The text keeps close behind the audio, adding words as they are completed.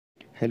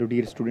Hello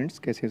dear students,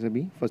 कैसे हैं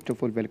सभी। First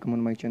of all welcome on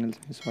my channel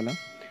science वाला।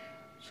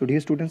 सो डियर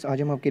स्टूडेंट्स,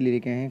 आज हम आपके लिए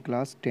लेके आए हैं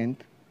class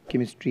 10th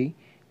chemistry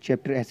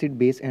chapter acid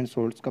base and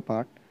salts का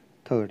पार्ट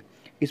थर्ड।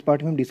 इस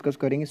पार्ट में हम डिस्कस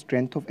करेंगे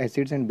strength of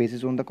acids and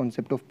bases on the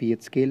concept of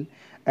pH scale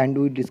and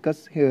we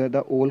discuss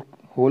the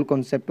whole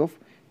concept of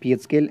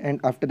pH scale and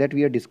after that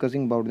we are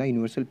discussing about the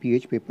universal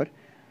pH paper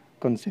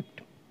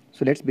concept.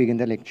 So let's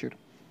begin the lecture.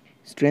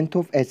 Strength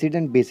of acid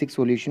and basic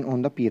solution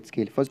on the pH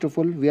scale. First of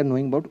all, we are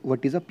knowing about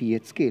what is a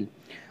pH scale.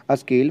 A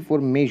scale for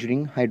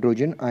measuring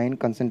hydrogen ion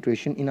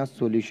concentration in a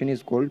solution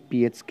is called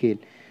pH scale.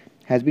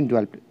 Has been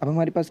developed. अब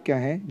हमारे पास क्या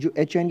है, जो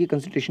H ion की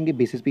concentration के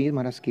basis पे ये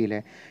हमारा स्केल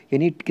है,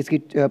 यानी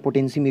किसकी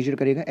पोटेंसी मेजर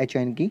करेगा, एच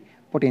आयन की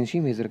पोटेंसी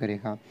मेजर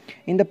करेगा।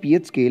 In the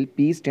pH scale,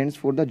 P stands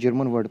for the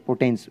German word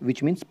potence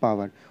which means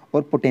power,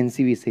 और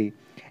पोटेंसी भी से,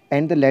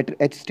 and the letter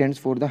H stands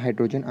for the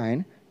hydrogen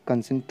ion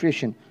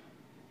concentration.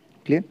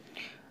 Clear?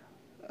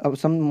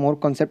 Some more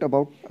concept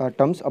about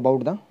terms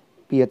about the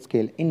pH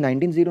scale. In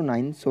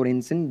 1909,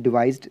 Sorensen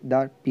devised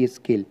the pH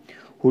scale.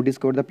 Who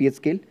discovered the pH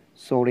scale?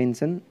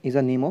 Sorensen is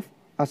a name of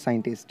a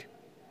scientist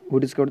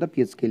who discovered the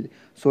pH scale.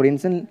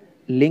 Sorensen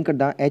linked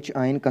the H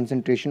ion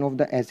concentration of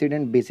the acid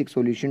and basic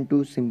solution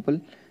to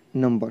simple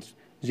numbers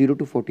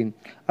 0 to 14.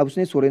 अब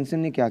उसने Sorensen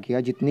ने क्या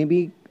किया, जितने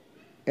भी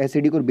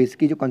acidic और basic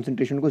की जो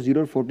कंसंट्रेशन को 0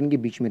 और 14 के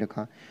बीच में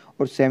रखा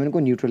और 7 को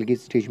न्यूट्रल की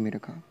स्टेज में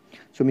रखा।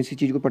 सो हम इसी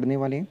चीज़ को पढ़ने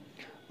वाले हैं।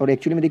 और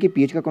एक्चुअली में देखिए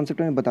पीएच का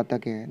कॉन्सेप्ट हमें बताता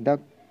क्या है, the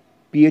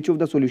pH of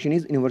the solution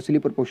is universally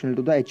proportional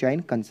to the H ion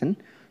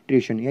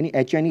concentration, यानी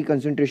एच आयन की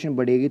कंसंट्रेशन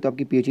बढ़ेगी तो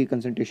आपकी पीएच की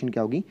कंसंट्रेशन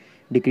क्या होगी,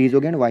 डिक्रीज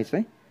होगी, and vice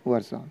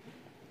versa.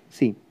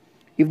 C,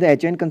 if the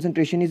H ion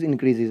concentration is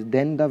increases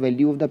then the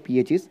value of the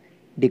pH is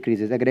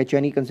decreases. अगर एच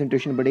आयन की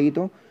कंसंट्रेशन बढ़ेगी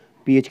तो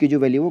पीएच की जो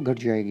वैल्यू वो घट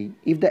जाएगी।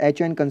 If the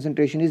H ion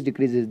concentration is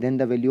decreases then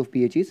the value of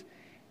pH is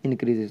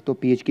increases, तो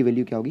पीएच की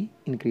वैल्यू क्या होगी,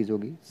 इंक्रीज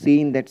होगी। सी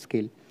in that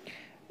scale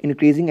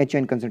increasing H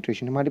ion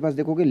concentration, हमारे पास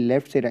देखोगे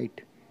लेफ्ट से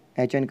राइट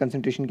एच आयन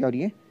कंसंट्रेशन क्या हो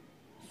रही है,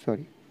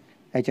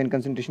 एच आयन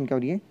कंसंट्रेशन क्या हो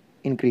रही है,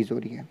 इंक्रीज हो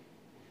रही है।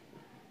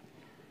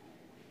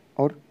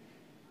 और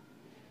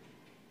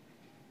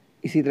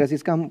इसी तरह से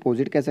इसका हम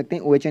अपोजिट कह सकते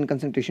हैं, O H ion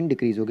concentration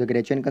decrease होगी। अगर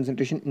एच आयन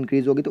कंसंट्रेशन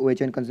इंक्रीज होगी तो O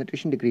H ion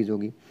concentration decrease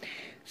होगी।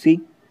 सी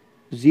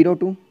 0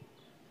 to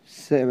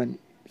 7,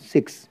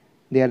 6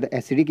 they are the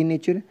acidic in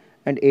nature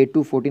and 8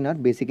 to 14 are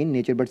basic in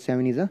nature, but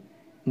 7 is a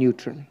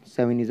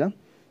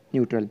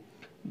neutral.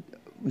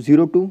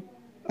 0 to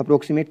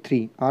approximate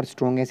 3 are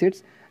strong acids,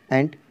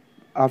 and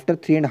after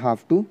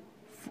 3.5 to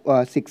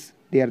 6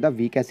 they are the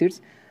weak acids,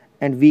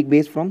 and weak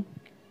base from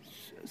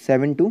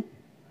 7 to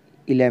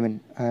 11,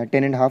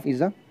 10.5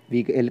 is a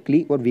weak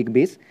alkali or weak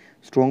base,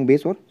 strong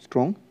base or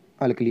strong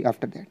alkali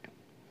after that.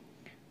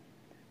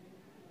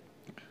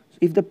 So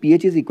if the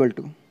pH is equal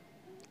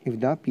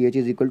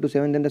to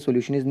 7, then the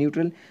solution is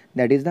neutral,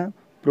 that is the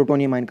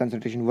protonium ion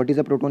concentration. What is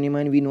the protonium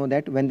ion? We know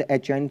that when the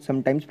H ion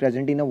sometimes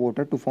present in a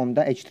water to form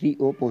the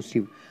H3O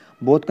positive,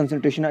 both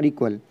concentration are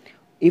equal.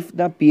 If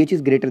the pH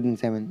is greater than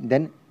 7,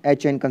 then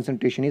H ion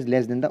concentration is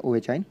less than the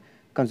OH ion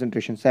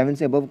concentration. 7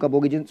 से above कब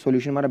होगी, जब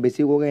solution हमारा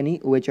basic होगा, यानी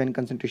OH ion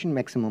concentration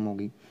maximum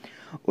होगी,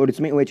 और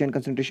इसमें OH ion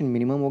concentration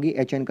मिनिमम होगी,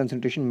 H ion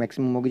concentration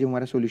मैक्सिमम होगी, जो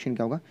हमारा सोल्यूशन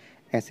क्या होगा,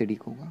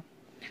 एसिडिक होगा।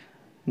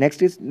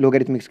 Next is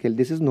logarithmic scale.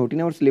 This is not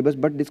in our syllabus,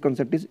 but this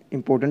concept is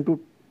important to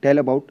tell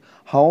about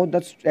how the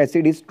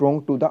acid is strong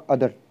to the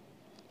other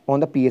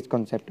on the pH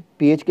concept.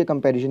 pH के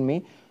comparison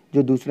में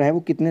जो दूसरा है वो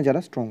कितने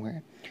ज़्यादा strong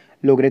है।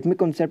 Logarithmic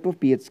concept of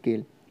pH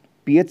scale.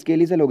 pH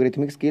scale is a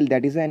logarithmic scale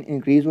that is an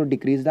increase or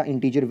decrease the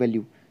integer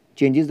value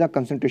changes the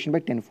concentration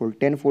by 10-fold.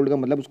 10-fold का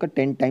मतलब उसका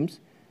 10 times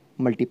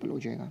multiple हो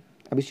जाएगा।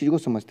 अब इस चीज़ को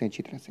समझते हैं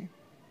अच्छी तरह से।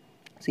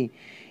 See,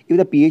 if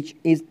the pH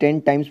is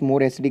 10 times more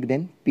acidic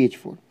than pH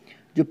 4,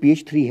 जो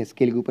pH 3 है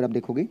स्केल के ऊपर आप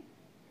देखोगे,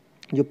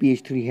 जो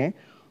pH 3 है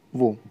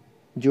वो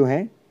जो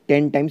है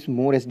 10 टाइम्स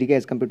मोर एसिडिक है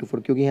एज कम्पेयर टू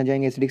 4, क्योंकि यहाँ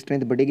जाएंगे एसिडिक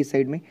स्ट्रेंथ बढ़ेगी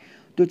साइड में,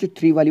 तो जो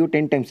 3 वाली वो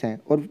 10 टाइम्स है।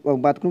 और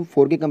बात करूँ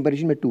 4 के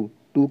कंपैरिजन में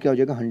 2 क्या हो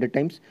जाएगा 100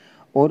 टाइम्स,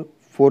 और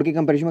 4 के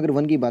कंपैरिजन में अगर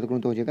 1 की बात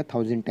करूँ तो हो जाएगा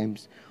 1000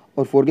 टाइम्स,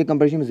 और 4 के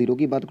कंपैरिजन में 0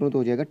 की बात करूँ तो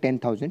हो जाएगा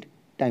 10,000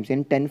 टाइम्स,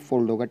 यानी 10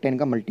 फोल्ड होगा, 10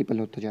 का मल्टीपल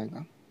होता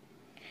जाएगा।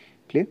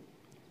 क्लियर,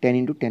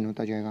 10 into 10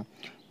 होता जाएगा।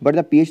 But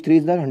the pH 3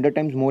 is the 100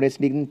 times more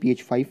acidic then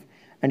pH 5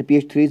 and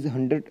pH 3 is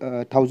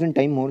 100,000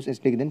 time more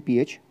acidic then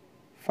pH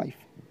 5।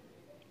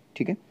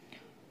 ठीक है,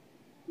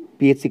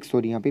 pH 6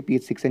 सॉरी, यहाँ पे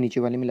pH 6 है नीचे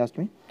वाले में लास्ट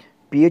में।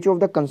 pH of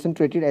the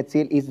concentrated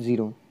HCl is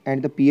 0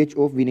 and the pH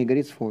of vinegar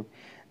is 4,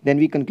 then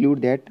we conclude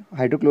that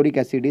hydrochloric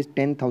acid is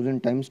 10,000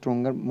 times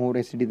stronger more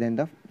acidic then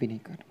the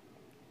vinegar.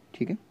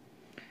 ठीक है,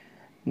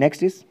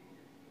 next is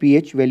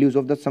pH values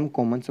of the some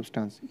common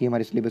substance, ये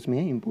हमारे syllabus में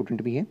है,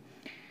 important भी है।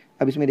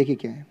 अब इसमें देखिए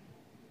क्या है,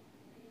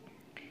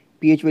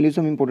 pH values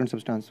of important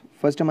substance.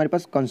 First हमारे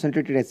पास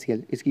कंसनट्रेटेड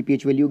HCl, इसकी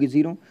pH वैल्यू होगी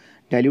 0,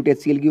 डाइल्यूट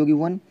HCl की होगी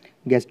 1,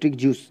 गैस्ट्रिक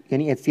जूस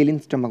यानी HCl in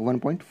stomach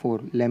 1.4,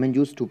 lemon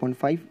juice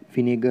 2.5,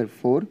 vinegar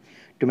 4,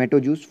 tomato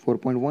juice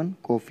 4.1,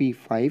 coffee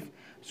 5,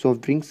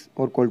 soft drinks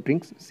और cold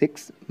drinks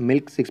 6,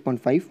 milk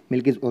 6.5,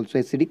 milk is also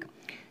acidic,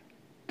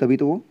 तभी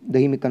तो वो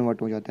दही में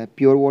कन्वर्ट हो जाता है।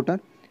 Pure water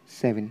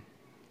 7,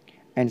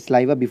 and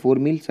saliva before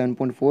meal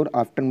 7.4,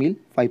 after मील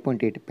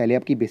 5.8। पहले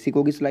आपकी बेसिक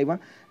होगी सलाइवा,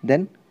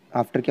 देन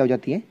आफ्टर क्या हो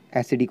जाती है,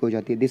 एसिडिक हो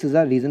जाती है। This is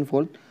the reason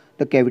for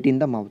the cavity in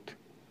the mouth.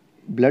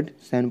 Blood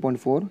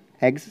 7.4,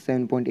 eggs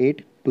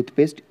 7.8,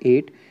 toothpaste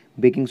 8,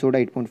 baking soda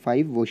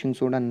 8.5, washing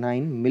soda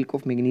 9, milk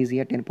of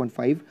magnesia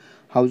 10.5,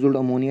 house hold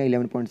ammonia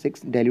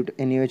 11.6, dilute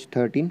NaOH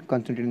 13,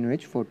 concentrated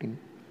NaOH 14.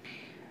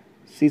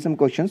 See some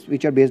questions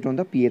which are based on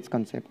the pH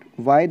concept.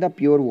 Why the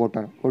pure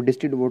water or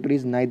distilled water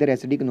is neither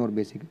acidic nor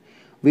basic?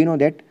 We know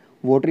that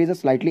water is a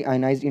slightly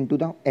ionized into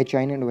the H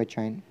ion and OH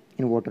ion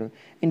in water.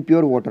 In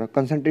pure water,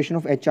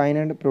 concentration of H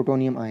ion and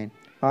protonium ion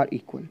are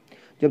equal.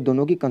 जब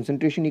दोनों की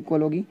concentration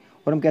equal होगी,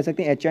 और हम कह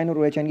सकते हैं H ion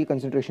और OH ion की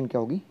concentration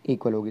क्या होगी,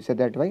 equal होगी. So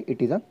that why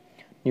it is a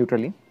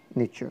neutral in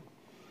nature.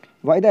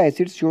 Why the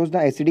acid shows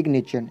the acidic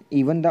nature?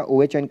 Even the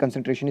OH ion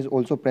concentration is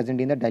also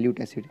present in the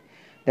dilute acid.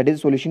 That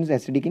is, solution is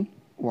acidic in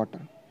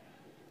water.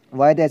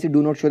 Why the acid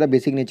do not show the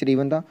basic nature?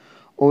 Even the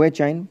OH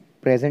ion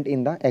present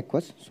in the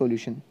aqueous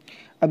solution.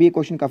 अब ये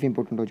question काफ़ी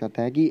important हो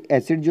जाता है कि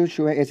acid जो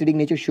show है, acidic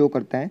nature show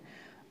करता है,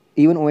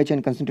 इवन OH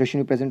ion concentration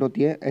भी प्रेजेंट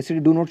होती है. Acid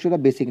do not show the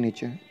basic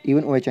nature,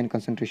 even OH ion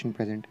concentration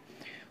present.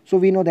 So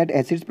we know that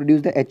acids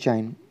produce the H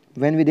ion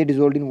when they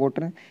dissolved in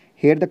water.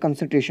 Here the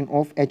concentration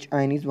of H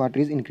ion is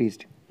water is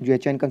increased. जो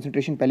H ion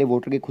concentration पहले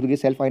water के खुद के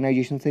self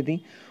ionization से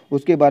थी,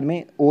 उसके बाद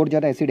में और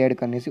ज़्यादा एसिड ऐड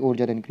करने से और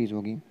ज़्यादा इंक्रीज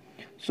होगी.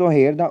 So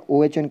here the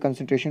OH ion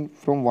concentration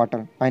from water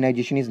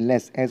ionization is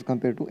less as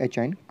compared to H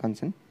ion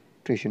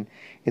concentration.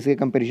 इसके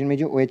कंपेरिजन में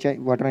जो OH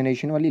वाटर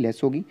आयनाइजेशन वाली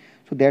लेस होगी.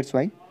 So that's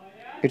why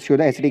it show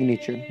the acidic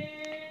nature.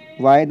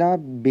 Why the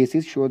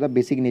bases show the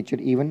basic nature?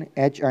 Even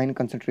H ion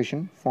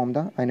concentration from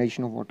the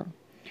ionization of water.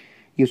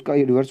 ये उसका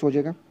reverse हो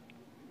जाएगा.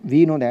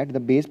 We know that the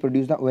base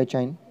produce the OH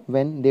ion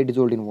when they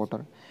dissolved in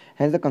water.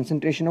 Hence the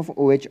concentration of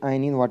OH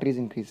ion in water is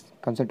increased.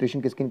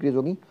 Concentration किसकी increase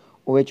होगी?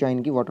 OH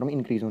ion की water में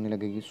increase होने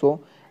लगेगी. So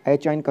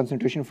H ion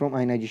concentration from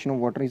ionization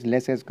of water is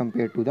less as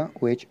compared to the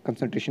OH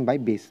concentration by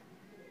base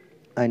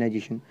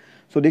ionization.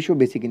 So they show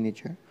basic in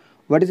nature.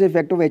 What is the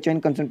effect of H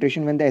ion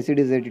concentration when the acid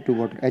is added to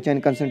water? H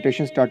ion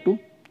concentration start to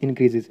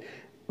increases.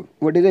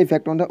 What is the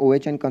effect on the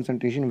OH ion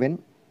concentration when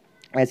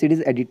acid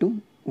is added to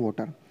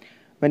water?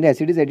 When the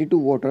acid is added to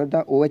water,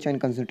 the OH ion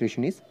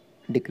concentration is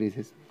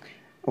decreases.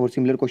 और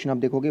similar question आप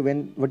देखोगे,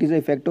 when what is the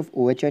effect of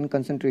OH ion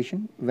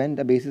concentration when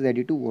the base is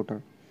added to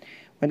water?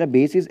 When the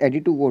base is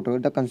added to water,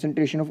 the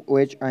concentration of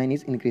OH ion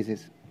is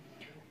increases.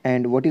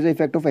 And what is the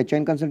effect of H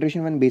ion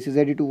concentration when base is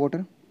added to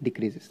water?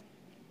 Decreases.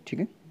 ठीक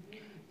है,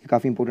 ये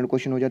काफ़ी important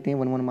question हो जाते हैं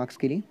 1 marks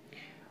के लिए.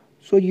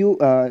 So you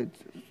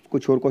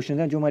कुछ और क्वेश्चन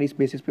हैं जो हमारी इस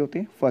बेसिस पे होते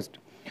हैं. First,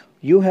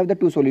 you have the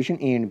two solution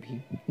A and B.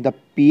 The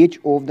pH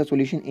of the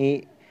solution A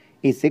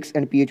is 6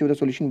 and pH of the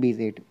solution B is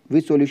 8.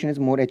 Which solution is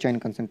more H ion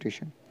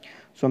concentration?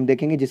 So हम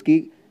देखेंगे जिसकी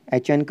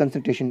H ion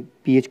concentration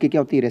pH की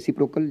क्या होती है,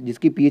 reciprocal.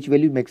 जिसकी pH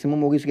value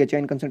maximum होगी उसकी H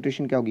ion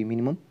concentration क्या होगी,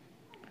 minimum.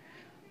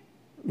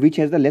 Which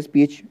has the less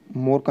pH,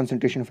 more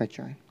concentration of H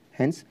ion.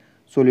 Hence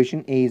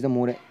solution A is the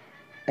more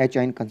H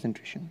ion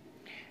concentration.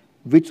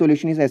 Which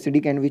solution is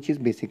acidic and which is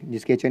basic?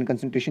 जिसकी H ion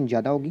concentration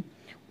ज़्यादा होगी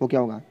वो क्या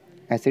होगा,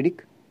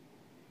 acidic.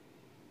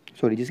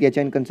 Sorry, जिसकी H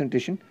ion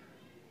concentration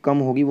कम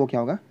होगी वो क्या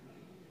होगा,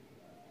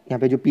 यहाँ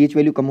पे जो pH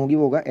वैल्यू कम होगी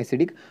वो होगा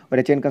एसिडिक,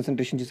 और H ion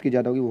concentration जिसकी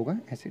ज़्यादा होगी वो होगा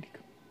acidic.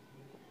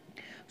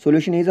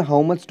 Solution is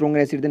how much stronger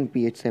acid then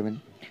pH 7.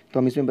 तो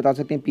हम इसमें बता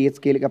सकते हैं pH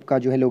स्केल आपका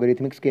जो है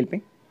लोगरिथमिक स्केल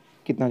पे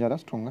कितना ज़्यादा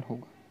स्ट्रॉन्गर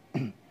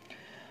होगा.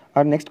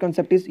 और next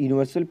concept is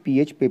universal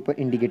pH paper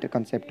indicator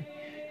concept.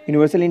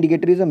 Universal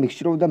indicator is a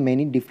mixture of the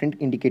many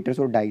different indicators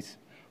और dice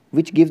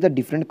which gives the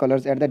different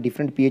colours at the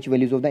different pH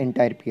values of the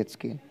entire pH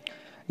scale.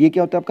 ये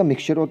क्या होता है, आपका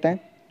mixture होता है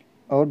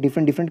और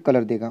different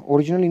colour देगा.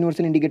 Original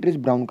universal indicator is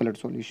brown coloured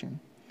solution.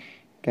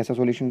 कैसा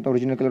सॉल्यूशन होता है,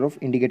 original colour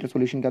of indicator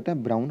solution क्या होता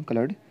है, brown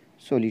coloured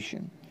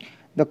solution.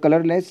 The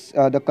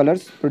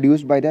colours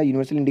produced by the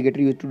universal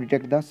indicator use to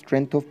detect the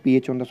strength of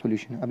pH on the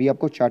solution. अभी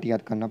आपको chart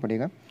याद करना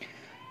पड़ेगा.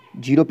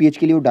 0 pH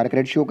के लिए वो डार्क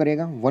रेड शो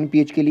करेगा, 1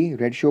 pH के लिए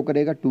रेड शो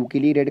करेगा, 2 के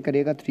लिए रेड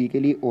करेगा, 3 के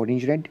लिए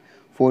ऑरेंज रेड,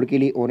 4 के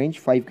लिए ऑरेंज,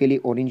 5 के लिए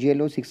ऑरेंज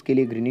येलो, 6 के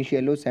लिए ग्रीनिश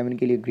येलो, 7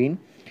 के लिए ग्रीन,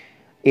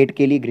 8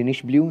 के लिए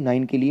ग्रीनिश ब्लू,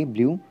 9 के लिए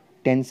ब्लू,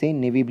 10 से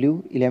नेवी ब्लू,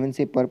 11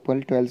 से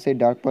पर्पल, 12 से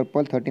डार्क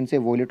पर्पल, 13 से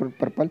वॉयलेट और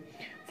पर्पल,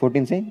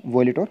 14 से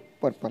वॉयलेट और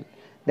पर्पल.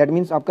 दैट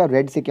मीन्स आपका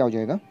रेड से क्या हो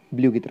जाएगा,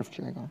 ब्लू की तरफ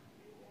जाएगा,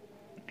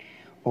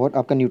 और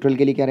आपका न्यूट्रल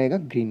के लिए क्या रहेगा,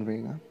 ग्रीन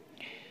रहेगा.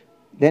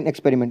 Then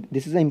experiment,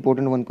 this is a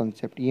important one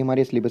concept, ये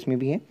हमारे सिलेबस में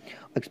भी है.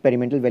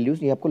 एक्सपेरिमेंटल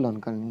वैल्यूज ये आपको लर्न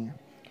करनी है.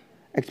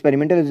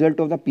 Experimental result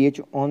of the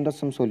pH on the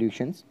some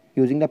solutions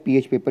using the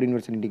pH paper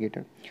universal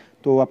indicator.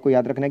 तो आपको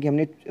याद रखना है कि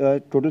हमने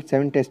टोटल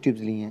 7 टेस्ट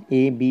ट्यूब्स ली हैं,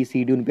 A B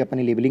C D, उन पर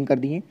अपने लेबलिंग कर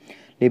दी है.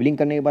 लेबलिंग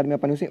करने के बाद में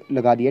अपन उसे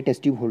लगा दिया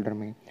टेस्ट ट्यूब होल्डर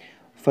में.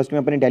 फर्स्ट में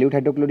अपने डाइल्यूट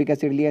हाइड्रोक्लोरिक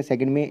एसिड लिया,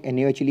 सेकंड में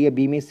NaOH लिया,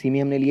 बी में, सी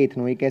में हमने लिया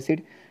इथेनोइक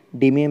एसिड,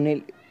 डी में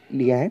हमने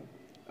लिया है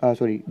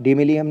डी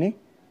में लिया हमने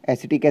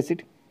एसिटिक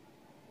एसिड,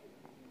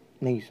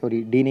 नहीं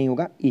सॉरी डी नहीं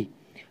होगा, ई.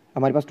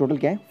 हमारे पास टोटल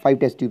क्या है, 5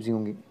 टेस्ट ट्यूब्स ही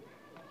होंगे.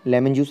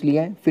 लेमन जूस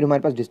लिया है, फिर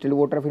हमारे पास डिस्टिल्ड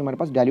वाटर, फिर हमारे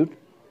पास dilute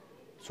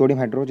sodium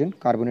hydrogen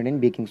carbonate and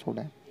baking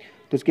soda है.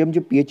 तो इसके हम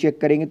जो pH चेक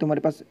करेंगे तो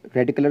हमारे पास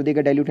रेड कलर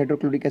देगा डाइल्यूट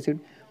हाइड्रोक्लोरिक एसिड,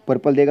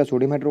 पर्पल देगा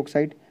सोडियम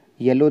हाइड्रोक्साइड,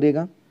 येलो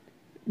देगा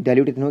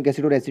डाइल्यूट इथेनॉइक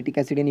एसिड और एसिटिक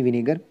एसिड यानी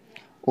विनेगर,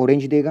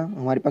 ऑरेंज देगा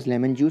हमारे पास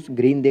लेमन जूस,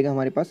 ग्रीन देगा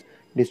हमारे पास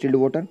डिस्टिल्ड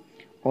वाटर,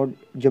 और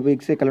जब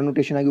एक से कलर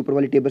नोटेशन आएगी ऊपर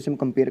वाली टेबल से हम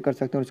कंपेयर कर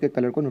सकते हैं और उसके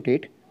कलर को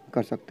नोटेट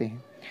कर सकते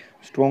हैं।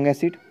 स्ट्रॉन्ग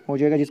एसिड हो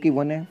जाएगा जिसकी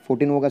 1 है,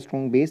 14 होगा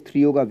स्ट्रॉन्ग बेस,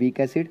 3 होगा वीक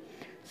एसिड,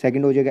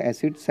 सेकंड हो जाएगा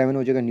एसिड, 7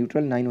 हो जाएगा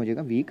न्यूट्रल, 9 हो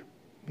जाएगा वीक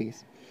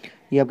बेस।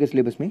 ये आपके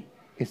सिलेबस में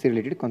इससे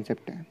रिलेटेड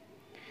कॉन्सेप्ट है।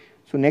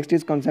 So next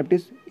is concept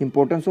is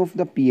importance of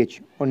the pH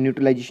और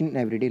न्यूट्रलाइजेशन इन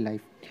एवरीडे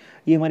लाइफ।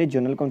 ये हमारे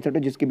जनरल कॉन्सेप्ट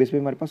है जिसके बेस पे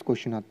हमारे पास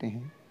क्वेश्चन आते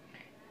हैं।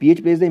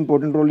 pH plays the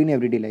important role in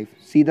everyday life.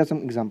 See the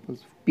some examples.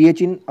 pH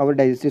in our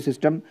digestive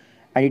system,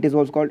 and it is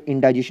also called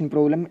indigestion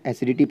problem,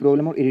 acidity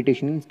problem, or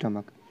irritation in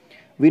stomach.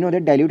 We know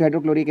that dilute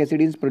hydrochloric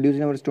acid is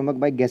produced in our stomach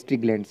by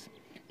gastric glands.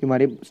 जो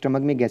हमारे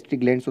stomach में gastric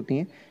glands होती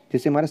हैं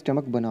जिससे हमारा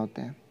stomach बना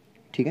होता है,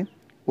 ठीक है।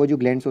 वो जो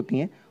ग्लैंड्स होती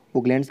हैं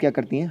वो ग्लैंड्स क्या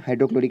करती हैं,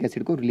 हाइड्रोक्लोरिक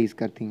एसिड को रिलीज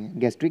करती हैं,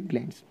 gastric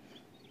glands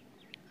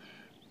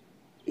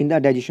in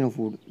the digestion of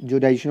food, जो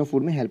डाइजेशन ऑफ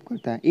फूड में हेल्प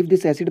करता है। If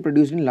this acid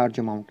produced in large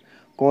amount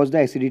cause the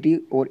acidity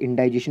और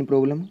indigestion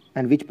problem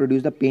and which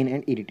produce the pen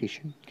and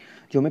irritation,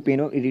 जो हमें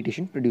pen और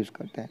irritation produce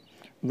करता है।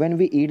 When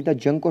we eat the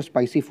junk और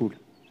spicy food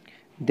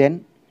then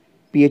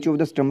pH of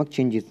the stomach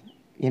changes,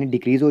 यानी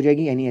decrease हो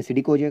जाएगी, यानी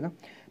एसिडिक हो जाएगा।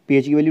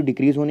 पीएच की वैल्यू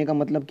डिक्रीज होने का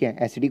मतलब क्या है,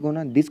 एसिडिक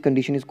होना। This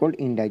condition is called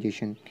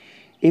indigestion.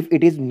 If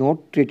it is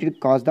not treated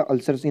cause the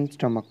ulcers in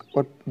stomach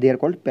और they are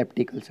called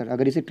peptic ulcer.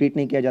 अगर इसे ट्रीट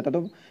नहीं किया जाता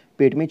तो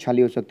पेट में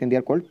छाले हो सकते हैं, they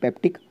are called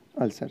peptic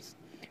ulcers.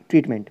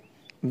 Treatment,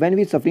 when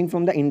we suffering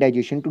from the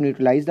indigestion, to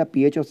neutralize the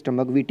pH of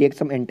stomach we take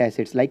some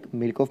antacids like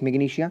milk of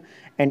magnesia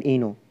and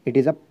eno. It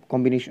is a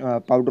combination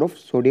powder of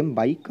sodium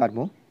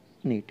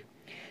bicarbonate.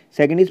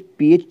 Second is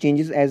pH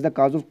changes as the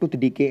cause of tooth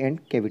decay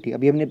and cavity.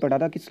 अभी हमने पढ़ा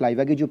था कि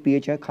saliva की जो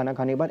pH है खाना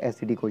खाने के बाद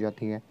acidic हो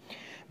जाती है।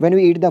 When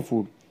we eat the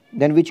food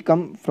then which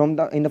come from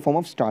the in the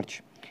form of starch,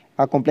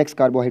 a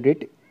complex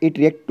carbohydrate,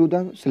 it react to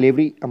the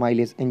salivary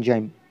amylase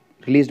enzyme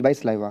released by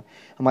saliva.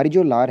 हमारी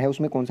जो लार है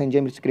उसमें कौन सा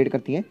एंजाइम क्रिएट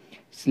करती है,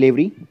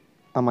 स्लेवरी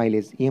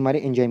अमाइलेज, ये हमारे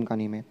एंजाइम का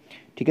नेम है,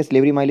 ठीक है।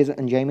 स्लेवरी अमाइलेज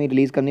एंजाइम में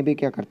रिलीज करने पे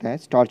क्या करता है,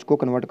 स्टार्च को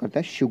कन्वर्ट करता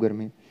है शुगर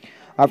में।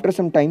 After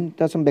some time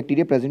the some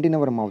bacteria present in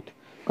our mouth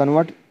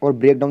convert और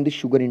break down this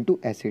sugar into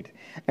acid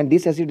and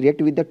this acid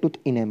react with the tooth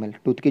enamel,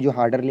 tooth की जो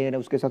हार्डर लेयर है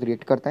उसके साथ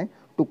रिएक्ट करता है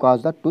to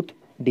cause the tooth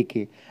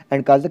decay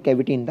and cause the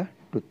cavity in the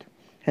tooth,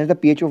 hence the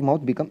pH of mouth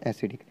become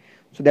acidic.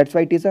 So that's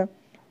why it is a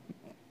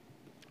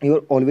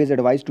your always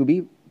advise to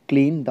be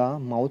clean the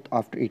mouth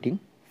after eating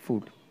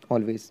food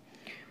always.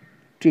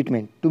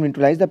 Treatment, to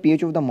neutralize the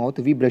pH of the mouth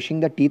we brushing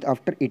the teeth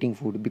after eating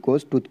food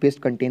because toothpaste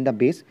contain the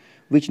base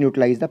which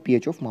neutralize the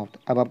pH of mouth.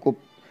 अब आपको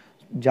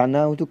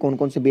जानना हो तो कौन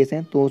कौन से base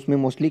हैं, तो उसमें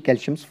मोस्टली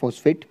कैल्शियम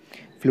फॉस्फेट,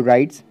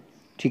 फ्लोराइड्स,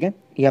 ठीक है।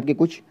 ये आपके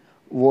कुछ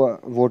वो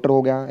वाटर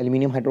हो गया,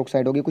 एल्यूमिनियम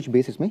हाइड्रोक्साइड हो गया, कुछ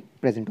बेस इसमें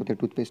प्रेजेंट होते हैं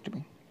टूथपेस्ट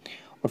में।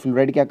 और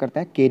फ्लोराइड क्या करता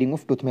है, केयरिंग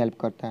ऑफ टूथ में हेल्प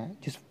करता है।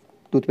 जिस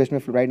टूथपेस्ट में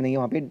फ्लोराइड नहीं है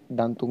वहाँ पे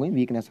दांतों में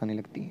वीकनेस आने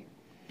लगती है।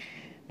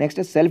 Next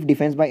is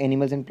self-defense by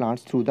animals and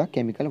plants through the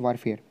chemical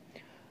warfare.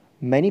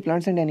 Many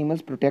plants and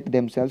animals protect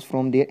themselves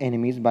from their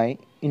enemies by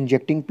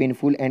injecting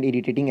painful and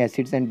irritating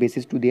acids and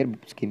bases to their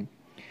skin.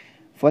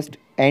 First,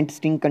 ant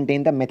sting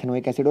contain the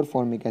methanoic acid or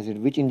formic acid,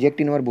 which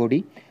inject in our body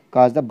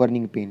cause the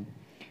burning pain.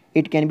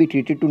 It can be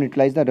treated to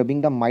neutralize the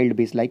rubbing the mild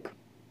base, like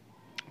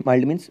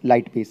mild means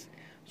light base,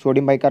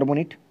 sodium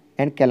bicarbonate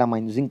and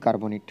calamine, zinc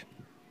carbonate.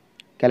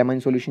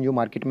 Calamine solution जो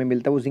market में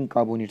मिलता है वो zinc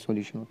carbonate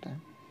solution होता है।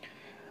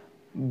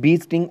 Bee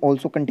sting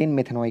also contain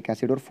methanoic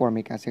acid or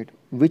formic acid,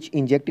 which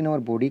inject in our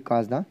body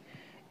cause the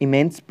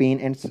immense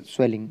pain and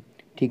swelling.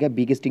 ठीक है,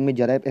 B के स्टिंग में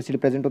ज़्यादा एसिड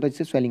प्रेजेंट होता है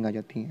जिससे स्वेलिंग आ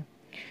जाती है।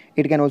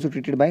 It can also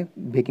treated by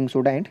baking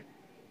soda and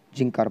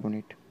zinc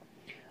carbonate.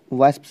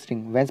 Wasp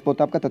sting, wasp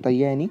होता है आपका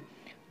ततैया, यानी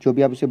जो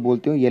भी आप उसे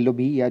बोलते हो, येलो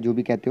बी या जो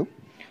भी कहते हो।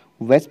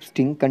 Wasp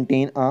sting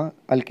contain a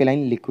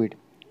alkaline liquid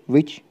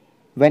which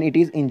when it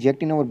is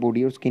inject in our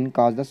body or skin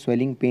cause the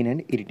swelling, pain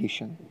and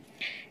irritation.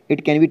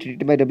 It can be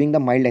treated by rubbing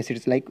the mild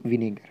acids like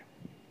vinegar.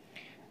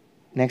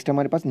 Next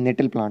हमारे पास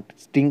natal plant,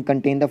 sting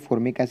contain the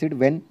formic acid,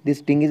 when this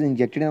sting is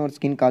injected in our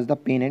skin cause the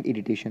pen and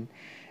irritation.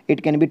 It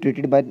can be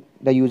treated by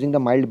the using the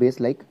mild base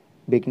like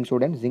baking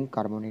soda and zinc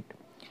carbonate.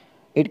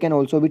 It can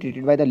also be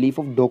treated by the leaf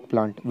of dog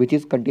plant which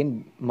is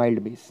contain mild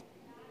base.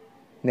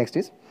 Next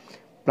is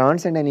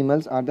plants and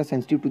animals are the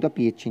sensitive to the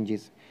pH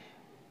changes.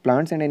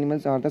 Plants and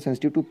animals are the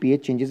sensitive to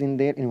pH changes in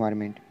their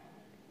environment.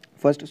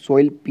 First,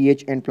 soil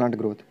pH and plant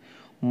growth.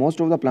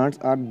 Most of the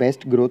plants are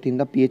best growth in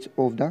the pH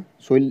of the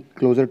soil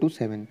closer to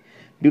 7.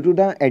 Due to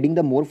the adding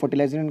the more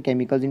fertilizer and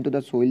chemicals into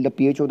the soil, the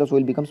pH of the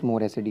soil becomes more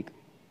acidic,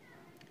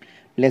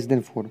 less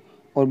than 4,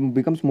 or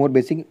becomes more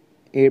basic,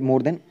 more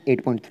than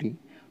 8.3.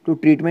 To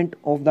treatment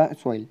of the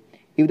soil,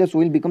 if the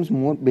soil becomes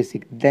more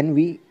basic, then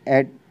we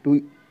add to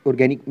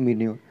organic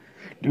manure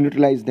to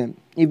neutralize them.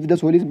 If the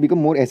soil is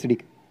become more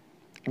acidic,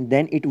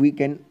 then it we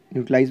can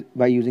neutralize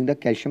by using the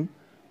calcium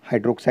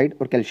hydroxide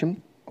or calcium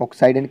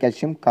oxide and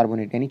calcium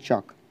carbonate, any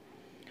chalk.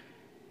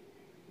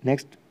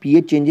 Next,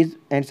 pH changes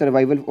and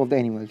survival of the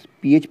animals.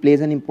 pH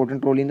plays an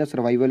important role in the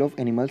survival of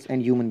animals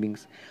and human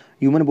beings.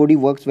 Human body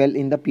works well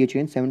in the pH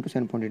range 7 to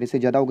 7.8. इससे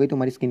ज़्यादा हो गई तो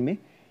हमारी skin में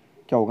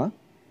क्या होगा,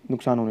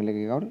 नुकसान होने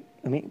लगेगा और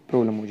हमें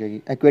प्रॉब्लम हो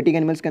जाएगी. Aquatic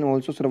animals can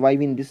also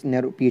survive in this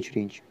narrow pH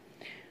range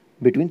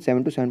between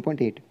 7 to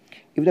 7.8.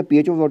 If the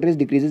pH of water is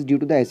decreases due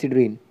to the acid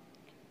rain,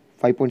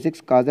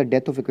 5.6 cause the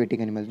death of aquatic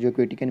animals. जो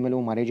aquatic animal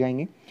वो मारे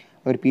जाएंगे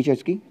अगर pH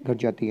इसकी घट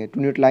जाती है.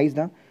 To neutralize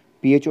the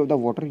pH of the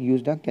water,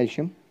 use the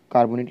calcium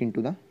carbonate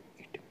into the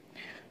it.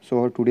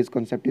 So today's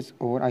concept is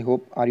over. I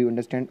hope you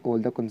understand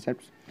all the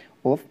concepts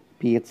of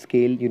pH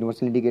scale,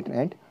 universal indicator,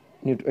 and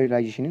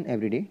neutralization in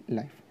everyday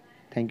life.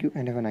 Thank you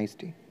and have a nice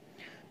day.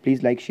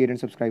 Please like, share, and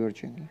subscribe our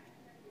channel.